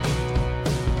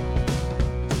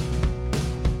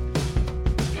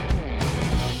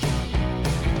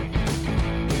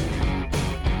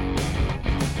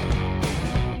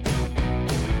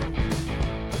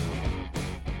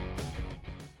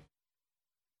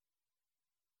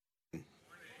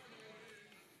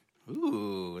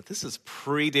Ooh, this is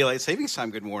pre-daylight savings time.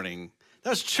 Good morning.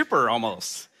 That was chipper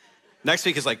almost. Next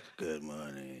week is like, good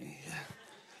morning.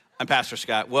 I'm Pastor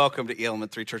Scott. Welcome to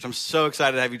Element 3 Church. I'm so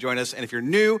excited to have you join us. And if you're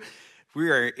new, we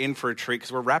are in for a treat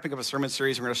because we're wrapping up a sermon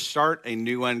series. We're going to start a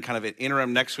new one, kind of an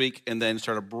interim next week, and then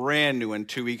start a brand new one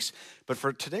 2 weeks. But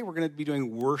for today, we're going to be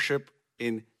doing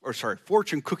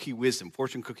fortune cookie wisdom.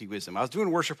 I was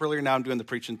doing worship earlier, now I'm doing the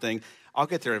preaching thing. I'll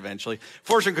get there eventually.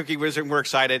 Fortune cookie wisdom, we're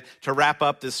excited to wrap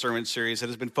up this sermon series that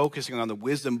has been focusing on the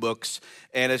wisdom books.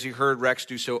 And as you heard Rex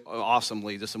do so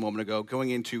awesomely just a moment ago, going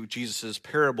into Jesus'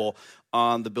 parable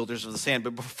on the builders of the sand.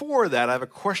 But before that, I have a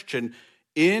question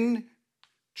in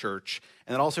church,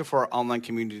 and then also for our online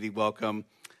community welcome.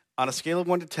 On a scale of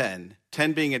 1 to 10,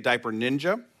 10 being a diaper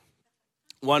ninja,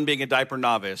 1 being a diaper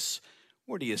novice,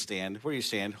 where do you stand? Where do you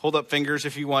stand? Hold up fingers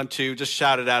if you want to. Just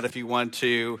shout it out if you want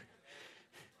to.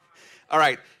 All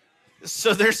right.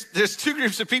 So there's two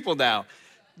groups of people now.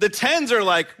 The 10s are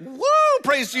like, woo,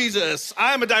 praise Jesus.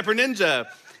 I'm a diaper ninja.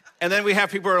 And then we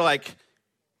have people who are like,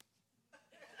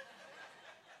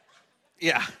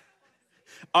 yeah.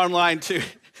 Online too.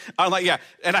 Online, yeah.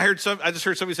 And I just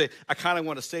heard somebody say, I kind of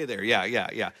want to stay there.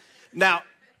 Yeah. Now,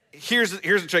 Here's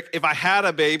the trick. If I had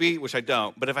a baby, which I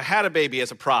don't, but if I had a baby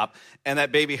as a prop and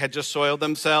that baby had just soiled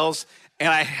themselves and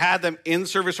I had them in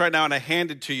service right now and I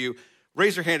handed to you,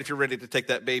 raise your hand if you're ready to take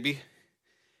that baby.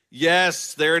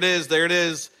 Yes, there it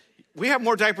is. We have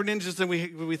more diaper ninjas than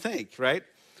we think, right?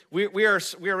 We are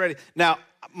ready. Now,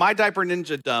 my diaper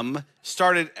ninja-dom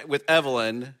started with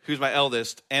Evelyn, who's my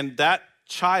eldest, and that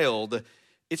child,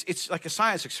 it's like a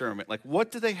science experiment. Like, what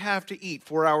do they have to eat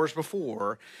 4 hours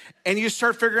before? And you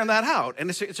start figuring that out, and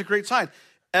it's a great sign.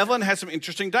 Evelyn had some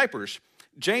interesting diapers.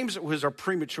 James was our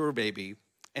premature baby,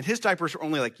 and his diapers were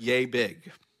only like yay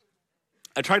big.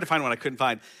 I tried to find one I couldn't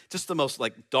find. Just the most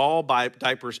like doll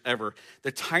diapers ever.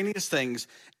 The tiniest things,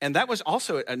 and that was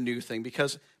also a new thing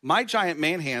because my giant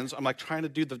man hands, I'm like trying to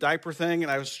do the diaper thing, and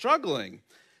I was struggling.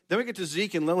 Then we get to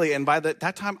Zeke and Lily, and by that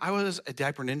time, I was a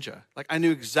diaper ninja. Like, I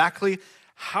knew exactly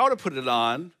how to put it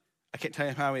on. I can't tell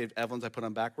you how many Evelyns I put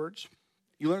on backwards.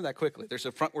 You learn that quickly. There's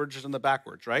the frontwards and the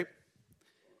backwards, right?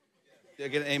 Did I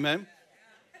get an amen?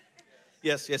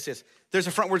 Yes. There's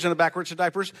a frontwards and a backwards to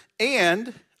diapers.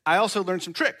 And I also learned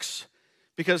some tricks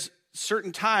because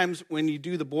certain times when you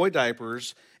do the boy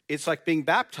diapers, it's like being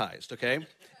baptized, okay?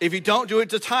 If you don't do it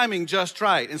to timing just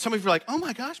right. And some of you are like, oh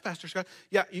my gosh, Pastor Scott.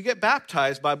 Yeah, you get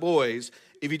baptized by boys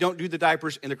if you don't do the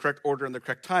diapers in the correct order and the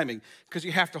correct timing, because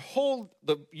you have to hold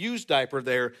the used diaper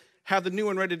there, have the new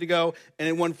one ready to go, and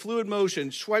in one fluid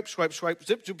motion, swipe,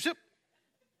 zip.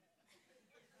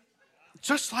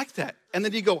 Just like that. And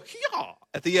then you go, hee-haw,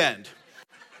 at the end.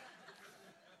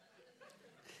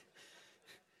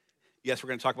 Yes, we're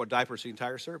going to talk about diapers the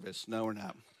entire service. No, we're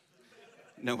not.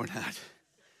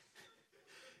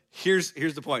 Here's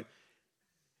the point.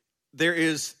 There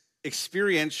is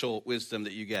experiential wisdom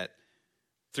that you get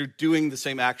through doing the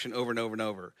same action over and over and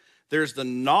over. There's the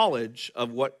knowledge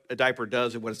of what a diaper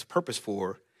does and what it's purpose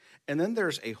for, and then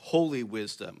there's a holy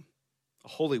wisdom.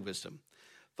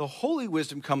 The holy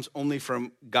wisdom comes only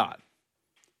from God.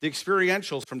 The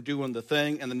experiential is from doing the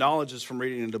thing, and the knowledge is from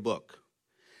reading in the book.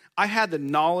 I had the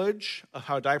knowledge of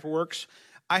how a diaper works.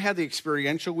 I had the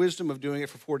experiential wisdom of doing it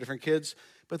for 4 different kids,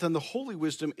 but then the holy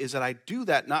wisdom is that I do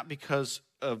that not because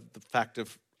of the fact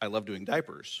of I love doing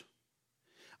diapers.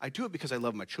 I do it because I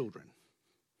love my children.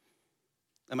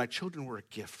 And my children were a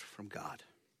gift from God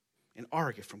and are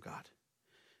a gift from God.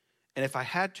 And if I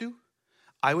had to,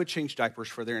 I would change diapers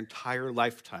for their entire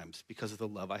lifetimes because of the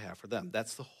love I have for them.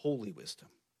 That's the holy wisdom.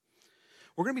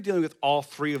 We're going to be dealing with all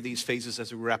 3 of these phases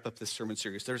as we wrap up this sermon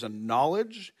series. There's a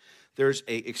knowledge, there's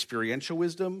a experiential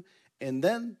wisdom, and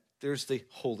then there's the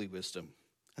holy wisdom.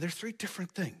 And there's 3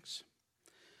 different things.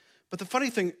 But the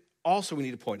funny thing also we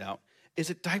need to point out is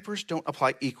that diapers don't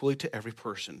apply equally to every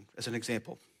person. As an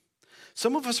example,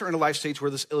 some of us are in a life stage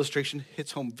where this illustration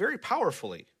hits home very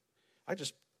powerfully. I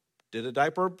just did a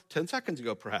diaper 10 seconds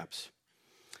ago, perhaps.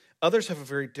 Others have a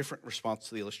very different response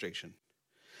to the illustration.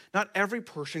 Not every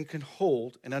person can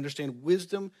hold and understand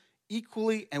wisdom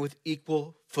equally and with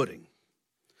equal footing.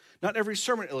 Not every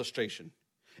sermon illustration,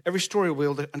 every story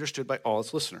will be understood by all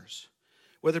its listeners.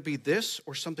 Whether it be this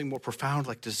or something more profound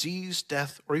like disease,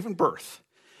 death, or even birth,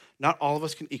 not all of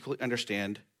us can equally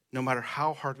understand, no matter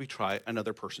how hard we try,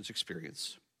 another person's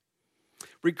experience.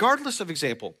 Regardless of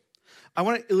example, I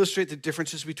want to illustrate the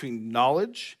differences between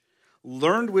knowledge,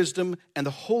 learned wisdom, and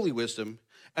the holy wisdom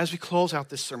as we close out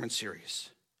this sermon series.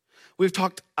 We've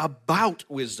talked about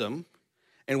wisdom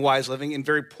and wise living in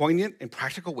very poignant and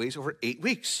practical ways over 8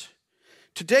 weeks.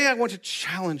 Today, I want to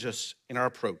challenge us in our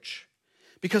approach,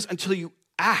 because until you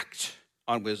act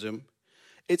on wisdom,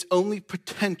 it's only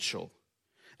potential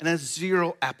and has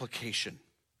zero application.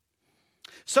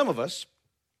 Some of us,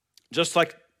 just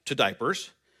like to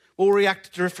diapers, will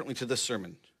react differently to this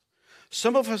sermon.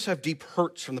 Some of us have deep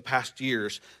hurts from the past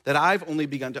years that I've only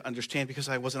begun to understand because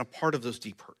I wasn't a part of those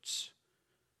deep hurts.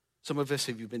 Some of us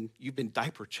you've been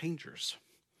diaper changers.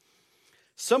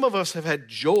 Some of us have had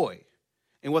joy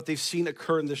in what they've seen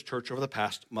occur in this church over the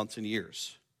past months and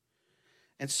years.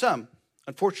 And some,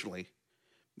 unfortunately,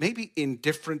 may be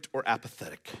indifferent or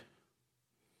apathetic.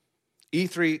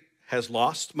 E3 has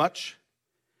lost much,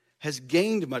 has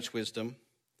gained much wisdom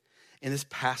in this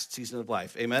past season of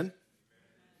life. Amen?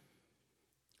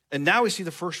 And now we see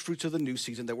the first fruits of the new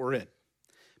season that we're in.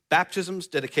 Baptisms,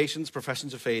 dedications,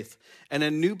 professions of faith, and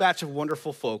a new batch of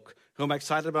wonderful folk who I'm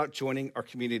excited about joining our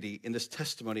community in this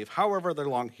testimony of however they're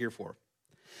long here for.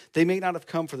 They may not have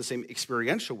come for the same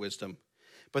experiential wisdom,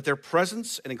 but their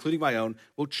presence, and including my own,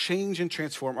 will change and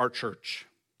transform our church.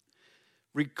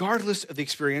 Regardless of the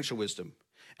experiential wisdom,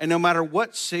 and no matter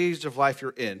what stage of life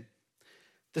you're in,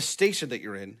 the station that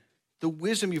you're in, the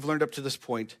wisdom you've learned up to this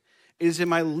point, it is in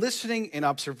my listening and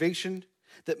observation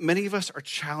that many of us are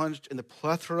challenged in the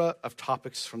plethora of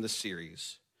topics from this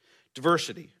series.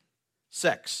 Diversity,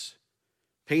 sex,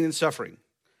 pain and suffering,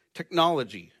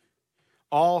 technology,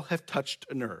 all have touched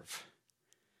a nerve.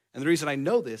 And the reason I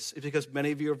know this is because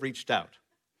many of you have reached out.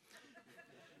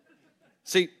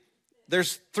 See,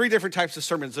 there's 3 different types of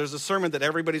sermons. There's a sermon that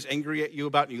everybody's angry at you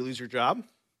about and you lose your job.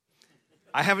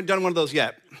 I haven't done one of those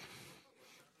yet,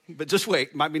 but just wait,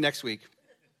 it might be next week.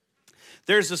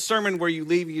 There's a sermon where you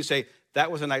leave and you say, that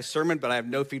was a nice sermon, but I have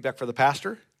no feedback for the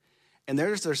pastor. And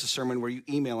there's a sermon where you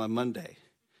email on Monday.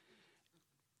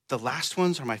 The last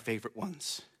ones are my favorite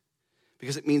ones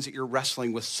because it means that you're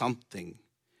wrestling with something.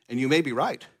 And you may be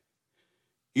right.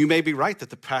 You may be right that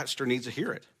the pastor needs to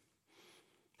hear it.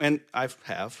 And I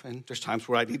have, and there's times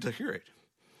where I need to hear it.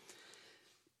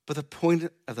 But the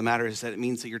point of the matter is that it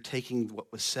means that you're taking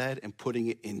what was said and putting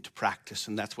it into practice,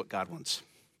 and that's what God wants.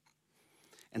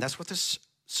 And that's what this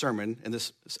sermon and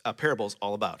this parable is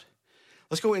all about.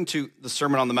 Let's go into the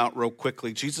Sermon on the Mount real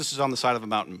quickly. Jesus is on the side of a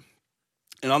mountain.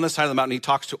 And on this side of the mountain, he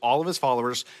talks to all of his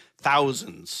followers,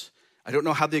 thousands. I don't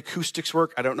know how the acoustics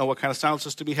work. I don't know what kind of sound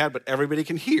system he had, but everybody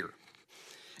can hear.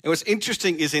 And what's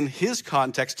interesting is in his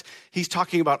context, he's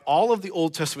talking about all of the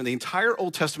Old Testament, the entire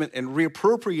Old Testament, and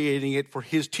reappropriating it for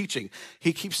his teaching.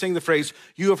 He keeps saying the phrase,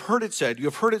 you have heard it said, you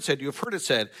have heard it said, you have heard it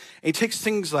said. And he takes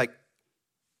things like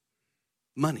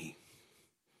money,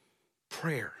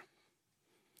 prayer,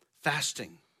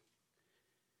 fasting,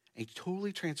 and he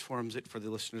totally transforms it for the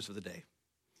listeners of the day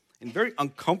in very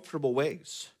uncomfortable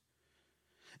ways.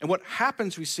 And what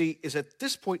happens, we see, is at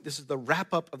this point, this is the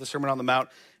wrap-up of the Sermon on the Mount.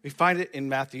 We find it in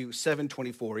Matthew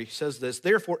 7:24. He says this,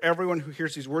 therefore, everyone who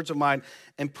hears these words of mine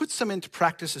and puts them into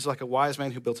practice is like a wise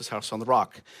man who built his house on the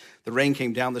rock. The rain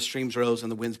came down, the streams rose,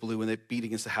 and the winds blew, and it beat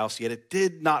against the house, yet it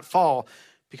did not fall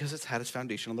because it's had its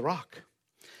foundation on the rock.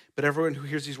 But everyone who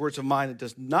hears these words of mine and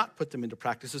does not put them into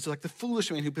practice is like the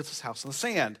foolish man who built his house on the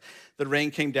sand. The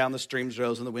rain came down, the streams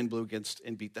rose, and the wind blew against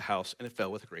and beat the house, and it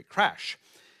fell with a great crash.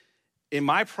 In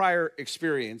my prior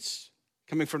experience,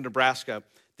 coming from Nebraska,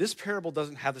 this parable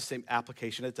doesn't have the same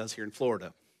application it does here in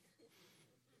Florida.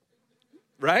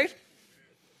 Right?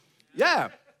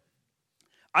 Yeah.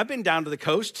 I've been down to the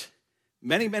coast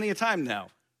many, many a time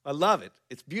now. I love it.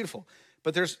 It's beautiful.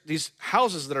 But there's these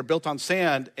houses that are built on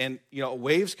sand, and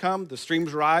waves come, the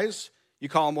streams rise. You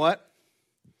call them what?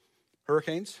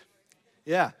 Hurricanes?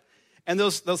 Yeah. And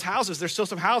those houses, there's still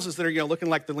some houses that are looking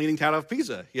like the Leaning Tower of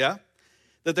Pisa, yeah?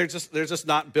 That they're just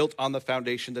not built on the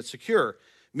foundation that's secure.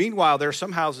 Meanwhile, there are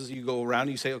some houses you go around and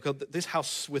you say, okay, this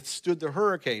house withstood the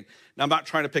hurricane. Now, I'm not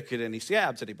trying to pick at any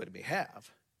scabs anybody may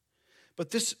have. But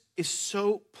this is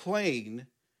so plain,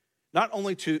 not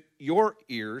only to your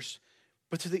ears,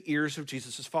 but to the ears of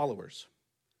Jesus' followers.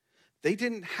 They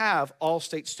didn't have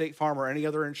Allstate, State Farm, or any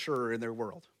other insurer in their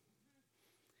world.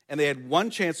 And they had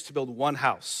one chance to build one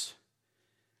house.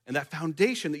 And that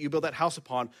foundation that you build that house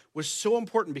upon was so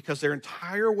important because their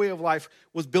entire way of life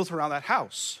was built around that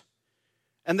house.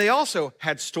 And they also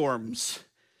had storms.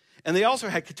 And they also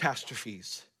had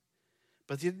catastrophes.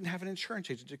 But they didn't have an insurance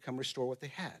agent to come restore what they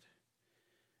had.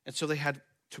 And so they had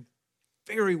to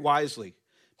very wisely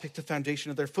pick the foundation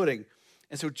of their footing.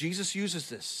 And so Jesus uses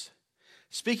this,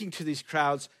 speaking to these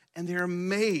crowds, and they're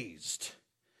amazed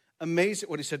at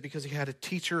what he said because he had a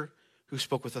teacher who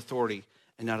spoke with authority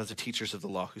and not as the teachers of the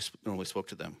law who normally spoke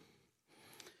to them.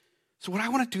 So what I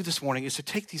want to do this morning is to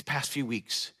take these past few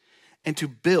weeks and to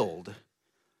build,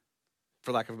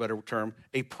 for lack of a better term,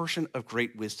 a person of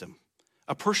great wisdom,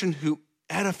 a person who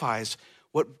edifies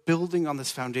what building on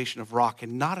this foundation of rock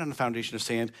and not on a foundation of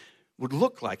sand would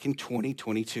look like in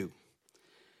 2022.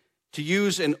 To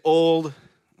use an old,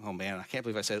 oh man, I can't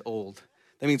believe I said old.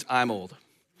 That means I'm old.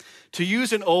 To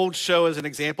use an old show as an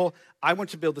example, I want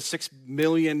to build the $6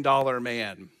 million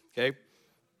man, okay?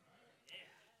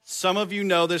 Some of you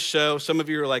know this show. Some of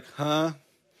you are like, huh?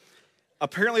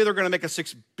 Apparently they're going to make a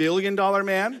 $6 billion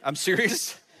man. I'm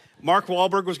serious. Mark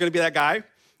Wahlberg was going to be that guy,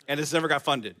 and it's never got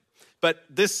funded. But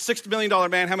this $6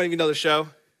 million man, how many of you know the show?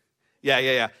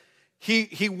 Yeah.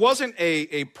 He wasn't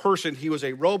a person. He was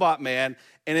a robot man.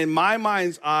 And in my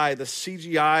mind's eye, the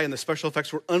CGI and the special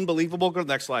effects were unbelievable. Go to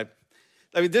the next slide.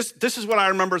 I mean, this is what I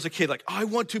remember as a kid. Like, I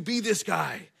want to be this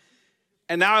guy.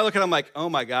 And now I look at him like, oh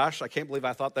my gosh, I can't believe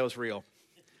I thought that was real.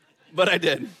 But I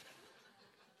did.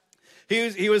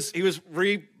 He was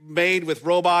remade with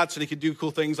robots, and he could do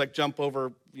cool things like jump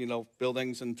over,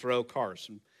 buildings and throw cars,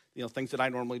 and things that I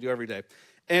normally do every day.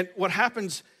 And what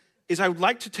happens is I would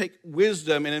like to take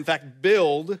wisdom and in fact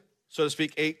build, so to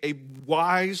speak, a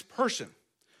wise person.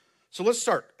 So let's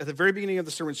start. At the very beginning of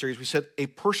the sermon series, we said a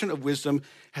person of wisdom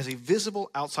has a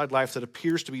visible outside life that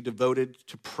appears to be devoted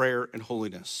to prayer and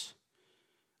holiness.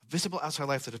 A visible outside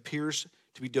life that appears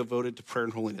to be devoted to prayer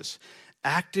and holiness.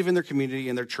 Active in their community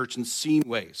and their church in seen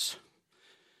ways.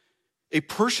 A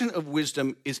person of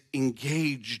wisdom is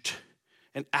engaged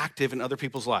and active in other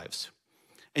people's lives.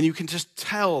 And you can just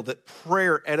tell that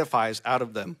prayer edifies out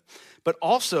of them. But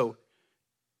also,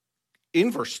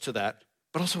 inverse to that,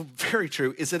 but also very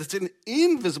true, is that it's an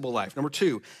invisible life. Number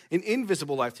two, an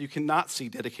invisible life that you cannot see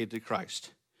dedicated to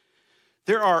Christ.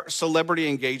 There are celebrity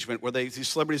engagement where these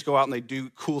celebrities go out and they do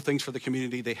cool things for the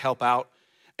community, they help out,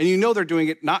 and you know they're doing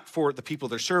it not for the people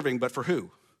they're serving, but for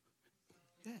who?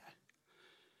 Yeah.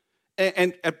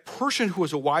 And a person who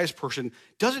is a wise person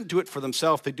doesn't do it for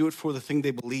themselves, they do it for the thing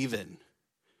they believe in.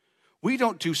 We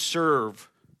don't do serve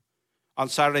on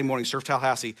Saturday morning, Serve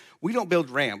Tallahassee. We don't build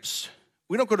ramps.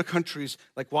 We don't go to countries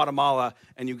like Guatemala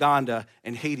and Uganda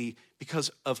and Haiti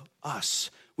because of us.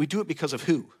 We do it because of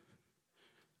who?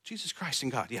 Jesus Christ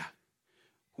and God, yeah.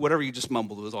 Whatever you just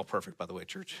mumbled, it was all perfect, by the way,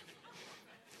 church.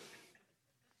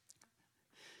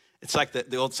 It's like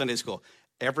the old Sunday school.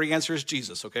 Every answer is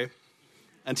Jesus, okay?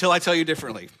 Until I tell you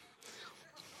differently.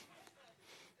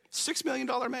 $6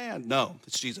 million man. No,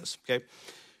 it's Jesus, okay?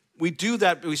 We do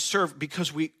that, we serve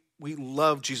because we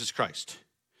love Jesus Christ.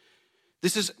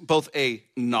 This is both a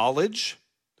knowledge.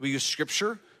 We use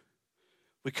scripture.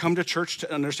 We come to church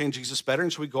to understand Jesus better,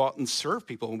 and so we go out and serve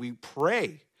people, and we pray,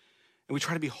 and we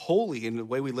try to be holy in the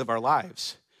way we live our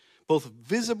lives, both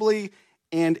visibly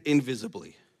and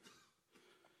invisibly.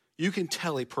 You can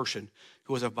tell a person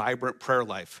who has a vibrant prayer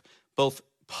life, both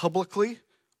publicly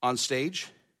on stage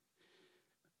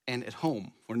and at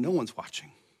home where no one's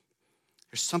watching.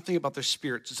 There's something about their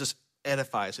spirit that just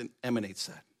edifies and emanates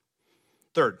that.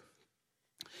 Third,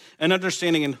 an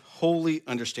understanding and holy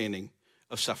understanding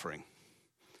of suffering.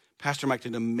 Pastor Mike did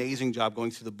an amazing job going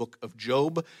through the book of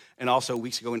Job and also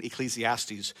weeks ago in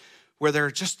Ecclesiastes, where there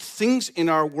are just things in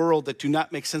our world that do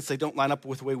not make sense. They don't line up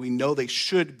with the way we know they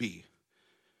should be.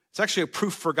 It's actually a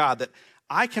proof for God that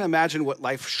I can imagine what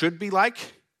life should be like.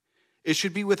 It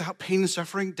should be without pain and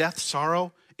suffering, death,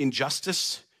 sorrow,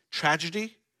 injustice,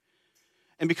 tragedy.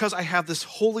 And because I have this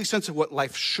holy sense of what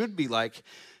life should be like,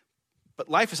 but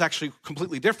life is actually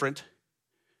completely different.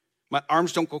 My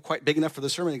arms don't go quite big enough for the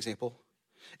sermon example.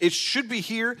 It should be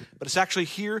here, but it's actually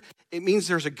here. It means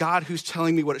there's a God who's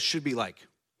telling me what it should be like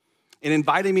and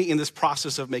inviting me in this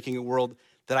process of making a world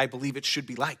that I believe it should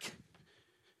be like.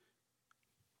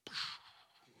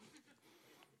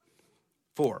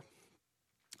 4,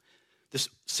 this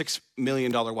 $6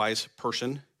 million wise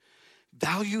person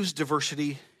values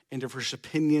diversity and diverse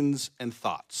opinions and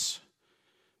thoughts.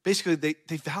 Basically,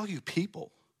 they value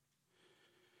people.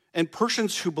 And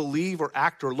persons who believe or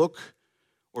act or look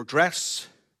or dress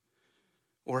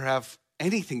or have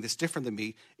anything that's different than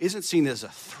me isn't seen as a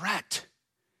threat.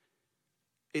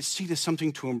 It's seen as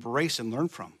something to embrace and learn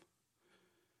from.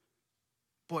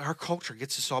 Boy, our culture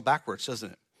gets this all backwards,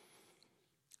 doesn't it?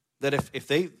 That if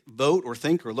they vote or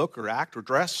think or look or act or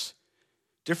dress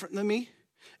different than me,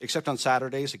 except on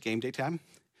Saturdays at game day time,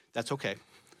 that's okay.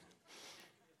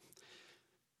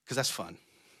 Because that's fun.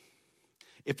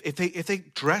 If they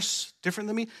dress different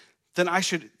than me, then I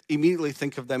should immediately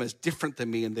think of them as different than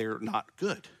me and they're not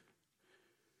good.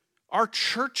 Our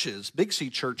churches, Big C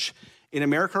Church in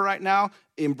America right now,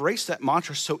 embrace that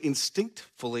mantra so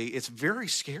instinctively, it's very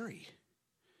scary.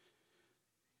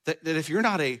 That if you're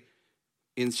not a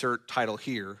insert title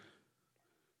here,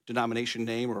 denomination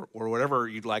name or whatever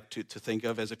you'd like to think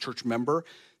of as a church member,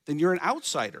 then you're an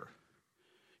outsider.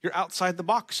 You're outside the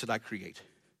box that I create.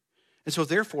 And so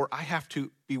therefore, I have to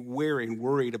be wary and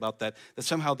worried about that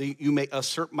somehow you may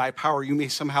assert my power. You may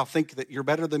somehow think that you're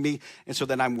better than me, and so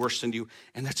then I'm worse than you.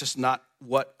 And that's just not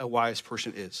what a wise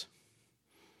person is.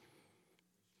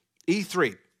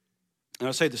 E3, and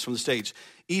I'll say this from the stage,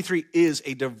 E3 is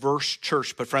a diverse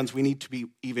church, but friends, we need to be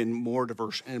even more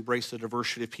diverse and embrace the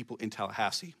diversity of people in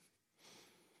Tallahassee.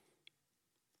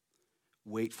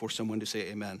 Wait for someone to say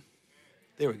amen.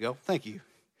 There we go. Thank you.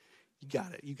 You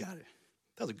got it.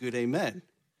 That was a good amen.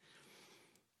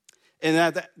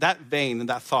 And that vein and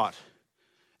that thought,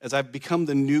 as I've become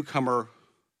the newcomer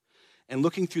and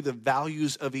looking through the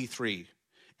values of E3,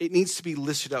 it needs to be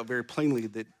listed out very plainly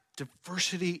that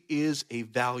diversity is a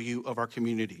value of our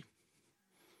community.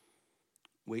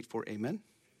 Wait for amen.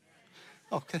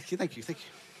 Oh, thank you.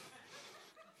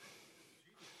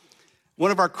 One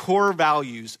of our core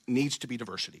values needs to be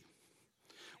diversity.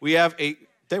 We have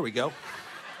there we go.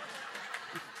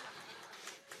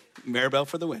 Maribel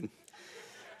for the win.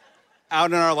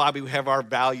 Out in our lobby, we have our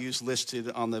values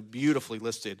beautifully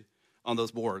listed on those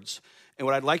boards. And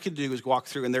what I'd like you to do is walk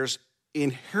through, and there's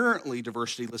inherently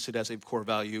diversity listed as a core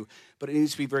value, but it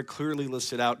needs to be very clearly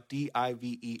listed out,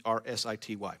 Diversity.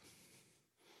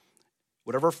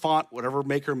 Whatever font, whatever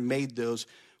maker made those,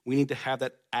 we need to have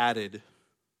that added.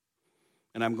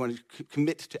 And I'm going to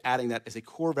commit to adding that as a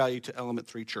core value to Element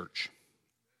 3 Church.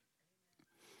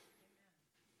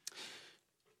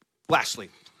 Lastly,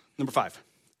 number 5,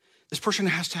 this person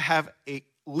has to have a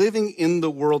living in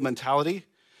the world mentality,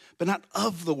 but not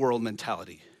of the world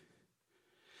mentality.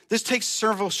 This takes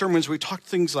several sermons where we talk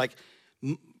things like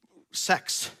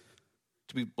sex,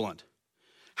 to be blunt,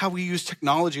 how we use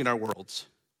technology in our worlds.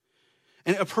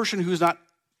 And a person who's not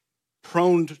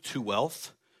prone to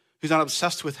wealth, who's not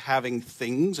obsessed with having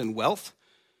things and wealth,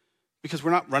 because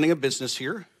we're not running a business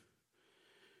here.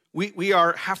 We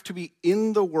have to be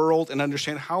in the world and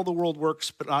understand how the world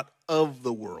works, but not of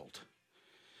the world.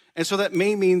 And so that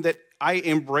may mean that I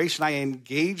embrace and I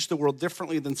engage the world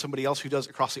differently than somebody else who does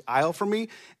across the aisle from me.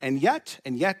 And yet,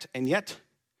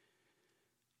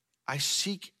 I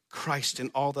seek Christ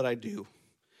in all that I do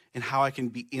and how I can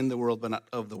be in the world, but not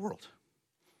of the world.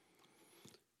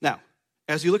 Now,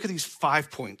 as you look at these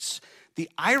 5 points, the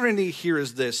irony here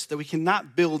is this, that we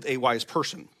cannot build a wise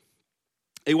person.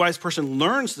 A wise person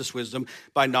learns this wisdom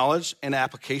by knowledge and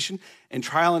application and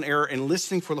trial and error and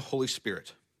listening for the Holy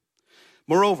Spirit.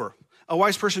 Moreover, a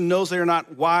wise person knows they are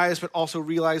not wise, but also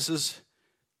realizes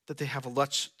that they have a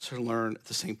lot to learn at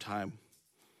the same time.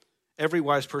 Every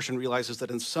wise person realizes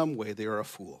that in some way they are a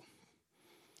fool.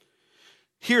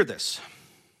 Hear this.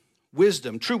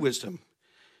 Wisdom, true wisdom,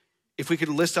 if we could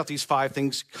list out these 5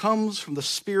 things, comes from the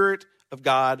Spirit of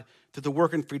God through the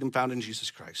work and freedom found in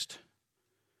Jesus Christ.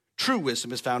 True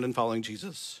wisdom is found in following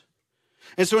Jesus.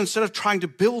 And so instead of trying to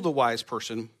build a wise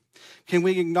person, can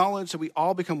we acknowledge that we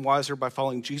all become wiser by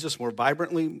following Jesus more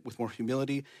vibrantly, with more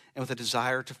humility, and with a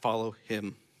desire to follow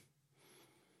him?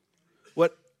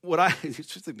 It's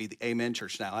just be the amen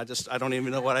church now. I don't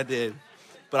even know what I did,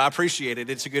 but I appreciate it.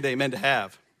 It's a good amen to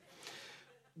have.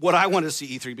 What I want to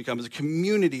see E3 become is a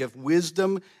community of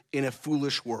wisdom in a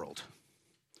foolish world.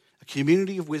 A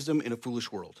community of wisdom in a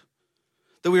foolish world.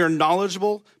 That we are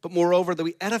knowledgeable, but moreover, that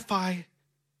we edify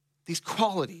these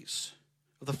qualities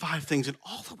of the 5 things in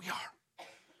all that we are.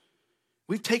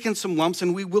 We've taken some lumps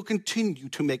and we will continue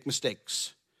to make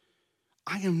mistakes.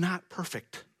 I am not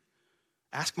perfect.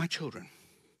 Ask my children.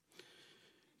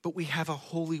 But we have a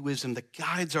holy wisdom that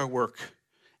guides our work.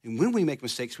 And when we make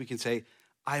mistakes, we can say,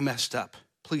 I messed up.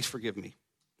 Please forgive me.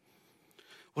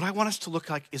 What I want us to look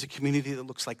like is a community that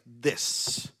looks like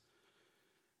this.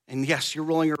 And yes, you're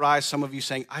rolling your eyes, some of you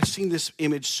saying, I've seen this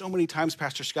image so many times,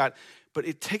 Pastor Scott, but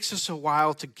it takes us a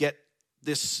while to get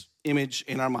this image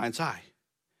in our mind's eye.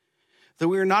 That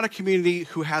we are not a community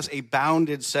who has a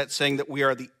bounded set saying that we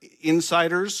are the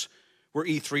insiders, we're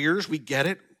E3ers, we get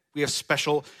it, we have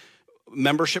special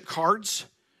membership cards,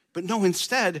 but no,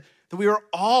 instead, that we are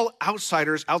all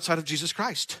outsiders outside of Jesus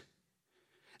Christ.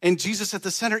 And Jesus at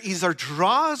the center either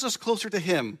draws us closer to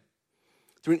him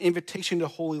through an invitation to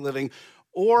holy living,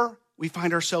 or we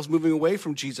find ourselves moving away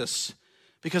from Jesus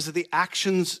because of the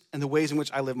actions and the ways in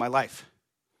which I live my life.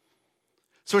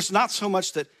 So it's not so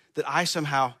much that I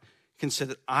somehow can say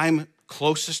that I'm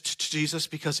closest to Jesus,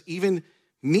 because even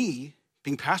me,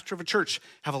 being pastor of a church,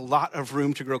 have a lot of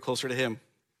room to grow closer to him.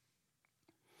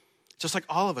 Just like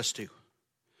all of us do.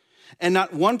 And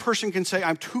not one person can say,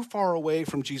 I'm too far away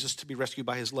from Jesus to be rescued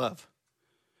by his love.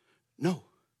 No.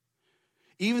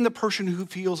 Even the person who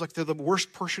feels like they're the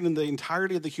worst person in the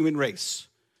entirety of the human race.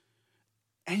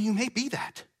 And you may be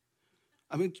that.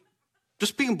 I mean,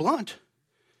 just being blunt.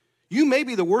 You may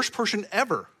be the worst person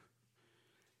ever.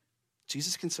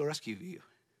 Jesus can still rescue you.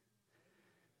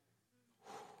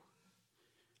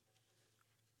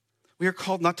 We are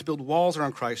called not to build walls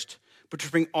around Christ, but to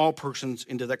bring all persons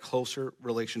into that closer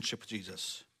relationship with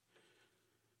Jesus.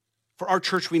 For our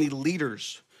church, we need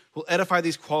leaders who will edify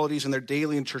these qualities in their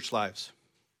daily and church lives.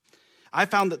 I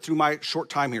found that through my short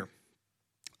time here,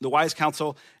 the Wise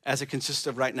Council, as it consists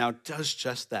of right now, does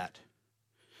just that.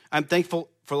 I'm thankful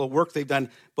for the work they've done,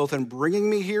 both in bringing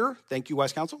me here, thank you,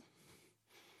 Wise Council,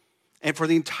 and for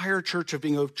the entire church of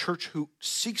being a church who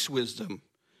seeks wisdom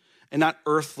and not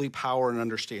earthly power and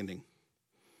understanding.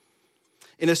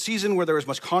 In a season where there is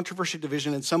much controversy,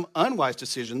 division, and some unwise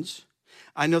decisions,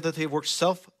 I know that they've worked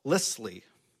selflessly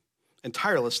and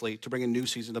tirelessly to bring a new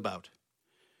season about.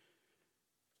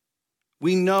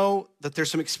 We know that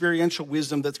there's some experiential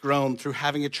wisdom that's grown through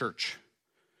having a church.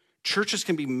 Churches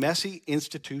can be messy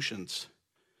institutions.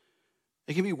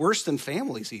 They can be worse than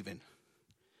families even.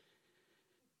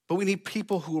 But we need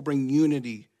people who will bring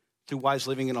unity through wise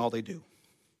living in all they do.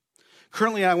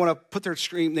 Currently, I want to put their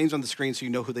names on the screen so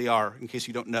you know who they are, in case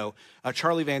you don't know.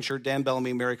 Charlie Vancher, Dan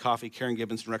Bellamy, Mary Coffey, Karen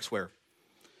Gibbons, and Rex Ware.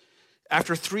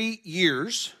 After 3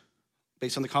 years,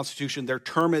 based on the Constitution, their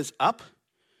term is up.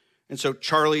 And so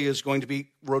Charlie is going to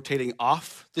be rotating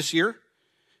off this year. And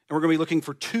we're going to be looking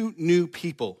for 2 new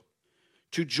people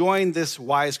to join this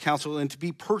Wise Council and to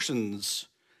be persons,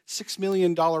 $6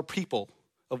 million people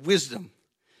of wisdom,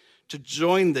 to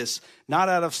join this, not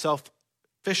out of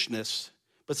selfishness,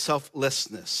 but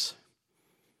selflessness.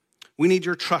 We need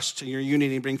your trust and your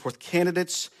unity in bringing forth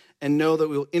candidates and know that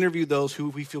we will interview those who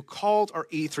we feel called are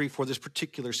E3 for this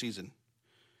particular season.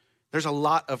 There's a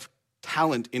lot of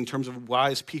talent in terms of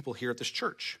wise people here at this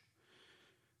church.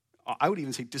 I would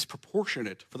even say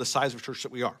disproportionate for the size of church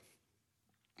that we are.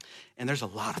 And there's a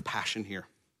lot of passion here.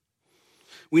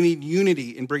 We need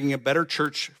unity in bringing a better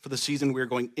church for the season we're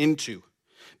going into.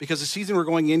 Because the season we're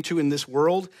going into in this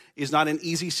world is not an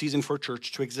easy season for a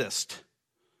church to exist.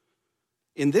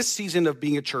 In this season of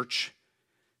being a church,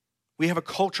 we have a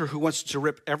culture who wants to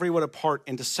rip everyone apart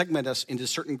and to segment us into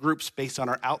certain groups based on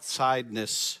our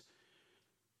outsideness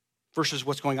versus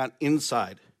what's going on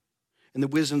inside and the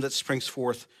wisdom that springs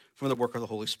forth from the work of the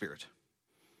Holy Spirit.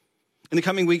 In the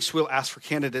coming weeks, we'll ask for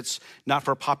candidates, not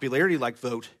for a popularity-like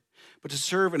vote, but to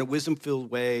serve in a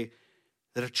wisdom-filled way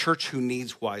that a church who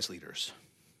needs wise leaders.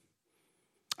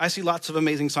 I see lots of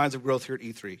amazing signs of growth here at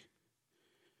E3.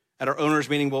 At our owners'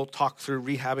 meeting, we'll talk through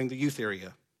rehabbing the youth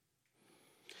area,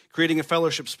 creating a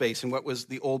fellowship space in what was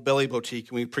the old Belly Boutique,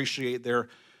 and we appreciate their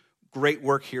great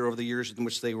work here over the years in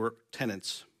which they were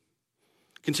tenants.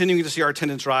 Continuing to see our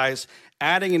attendance rise,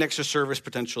 adding an extra service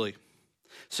potentially,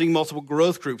 seeing multiple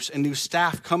growth groups and new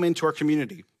staff come into our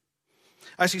community.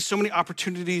 I see so many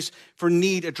opportunities for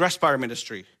need addressed by our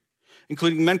ministry,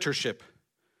 including mentorship,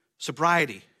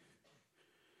 sobriety,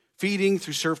 feeding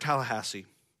through Serve Tallahassee.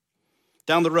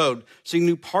 Down the road, seeing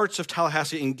new parts of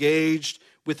Tallahassee engaged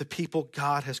with the people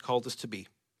God has called us to be.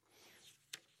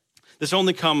 This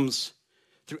only comes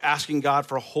through asking God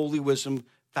for a holy wisdom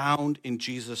found in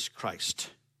Jesus Christ.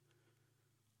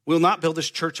 We'll not build this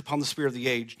church upon the spirit of the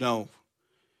age, no.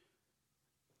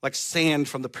 Like sand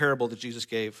from the parable that Jesus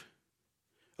gave,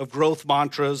 of growth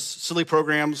mantras, silly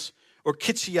programs, or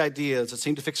kitschy ideas that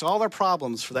seem to fix all our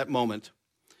problems for that moment.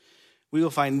 We will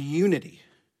find unity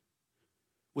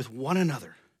with one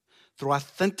another through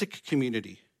authentic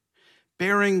community,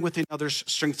 bearing with each other's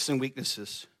strengths and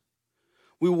weaknesses.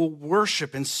 We will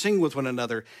worship and sing with one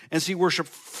another and see worship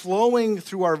flowing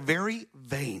through our very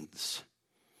veins.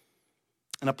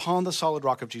 And upon the solid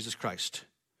rock of Jesus Christ,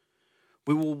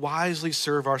 we will wisely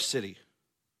serve our city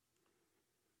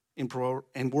and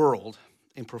world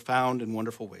in profound and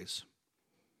wonderful ways.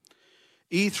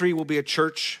 E3 will be a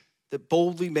church that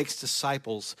boldly makes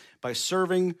disciples by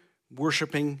serving,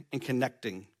 worshiping, and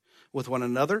connecting with one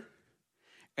another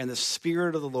and the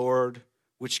Spirit of the Lord,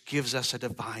 which gives us a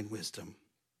divine wisdom.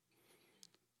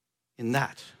 In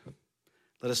that,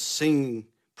 let us sing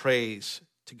praise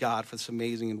to God for this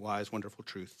amazing and wise, wonderful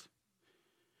truth.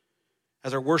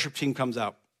 As our worship team comes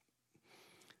out,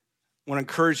 I want to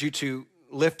encourage you to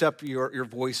lift up your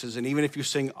voices, and even if you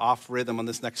sing off rhythm on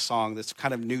this next song that's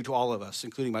kind of new to all of us,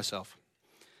 including myself,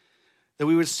 that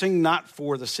we would sing not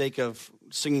for the sake of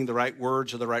singing the right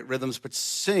words or the right rhythms, but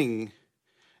sing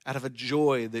out of a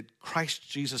joy that Christ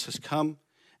Jesus has come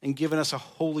and given us a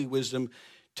holy wisdom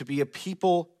to be a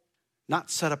people not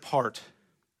set apart,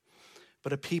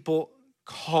 but a people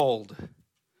called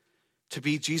to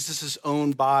be Jesus'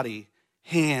 own body,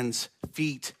 hands,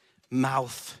 feet,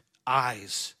 mouth,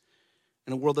 eyes,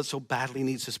 in a world that so badly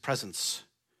needs his presence.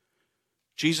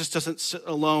 Jesus doesn't sit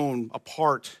alone,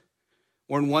 apart,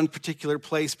 or in one particular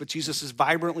place, but Jesus is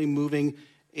vibrantly moving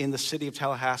in the city of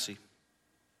Tallahassee,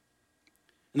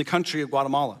 in the country of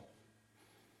Guatemala,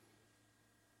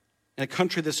 in a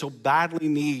country that so badly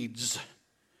needs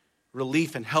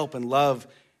relief and help and love,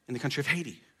 in the country of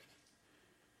Haiti.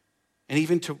 And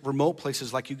even to remote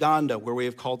places like Uganda, where we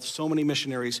have called so many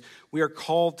missionaries, we are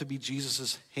called to be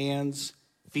Jesus' hands,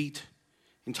 feet,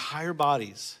 entire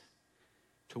bodies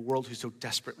to a world who so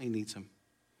desperately needs him.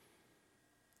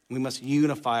 We must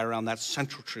unify around that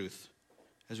central truth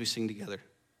as we sing together.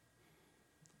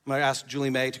 I'm going to ask Julie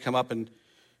May to come up and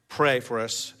pray for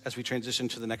us as we transition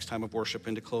to the next time of worship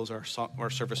and to close our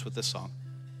service with this song.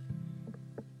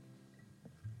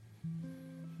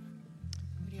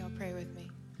 Would you all pray with me?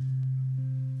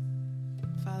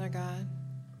 Father God,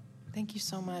 thank you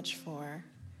so much for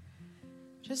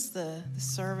just the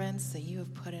servants that you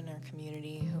have put in our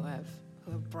community who have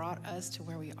brought us to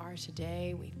where we are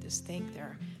today. We just thank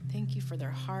you for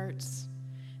their hearts.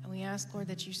 And we ask, Lord,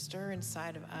 that you stir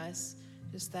inside of us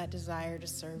just that desire to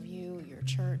serve you, your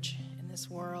church in this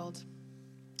world,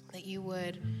 that you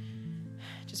would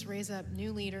just raise up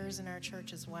new leaders in our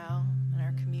church as well, in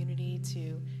our community,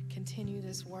 to continue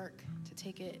this work, to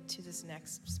take it to this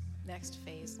next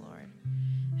phase, Lord.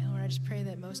 And Lord, I just pray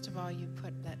that most of all you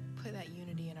put that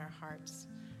unity in our hearts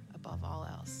above all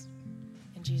else.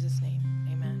 In Jesus' name,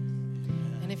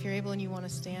 amen. And if you're able and you want to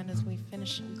stand as we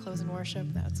close in worship,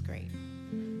 that's great.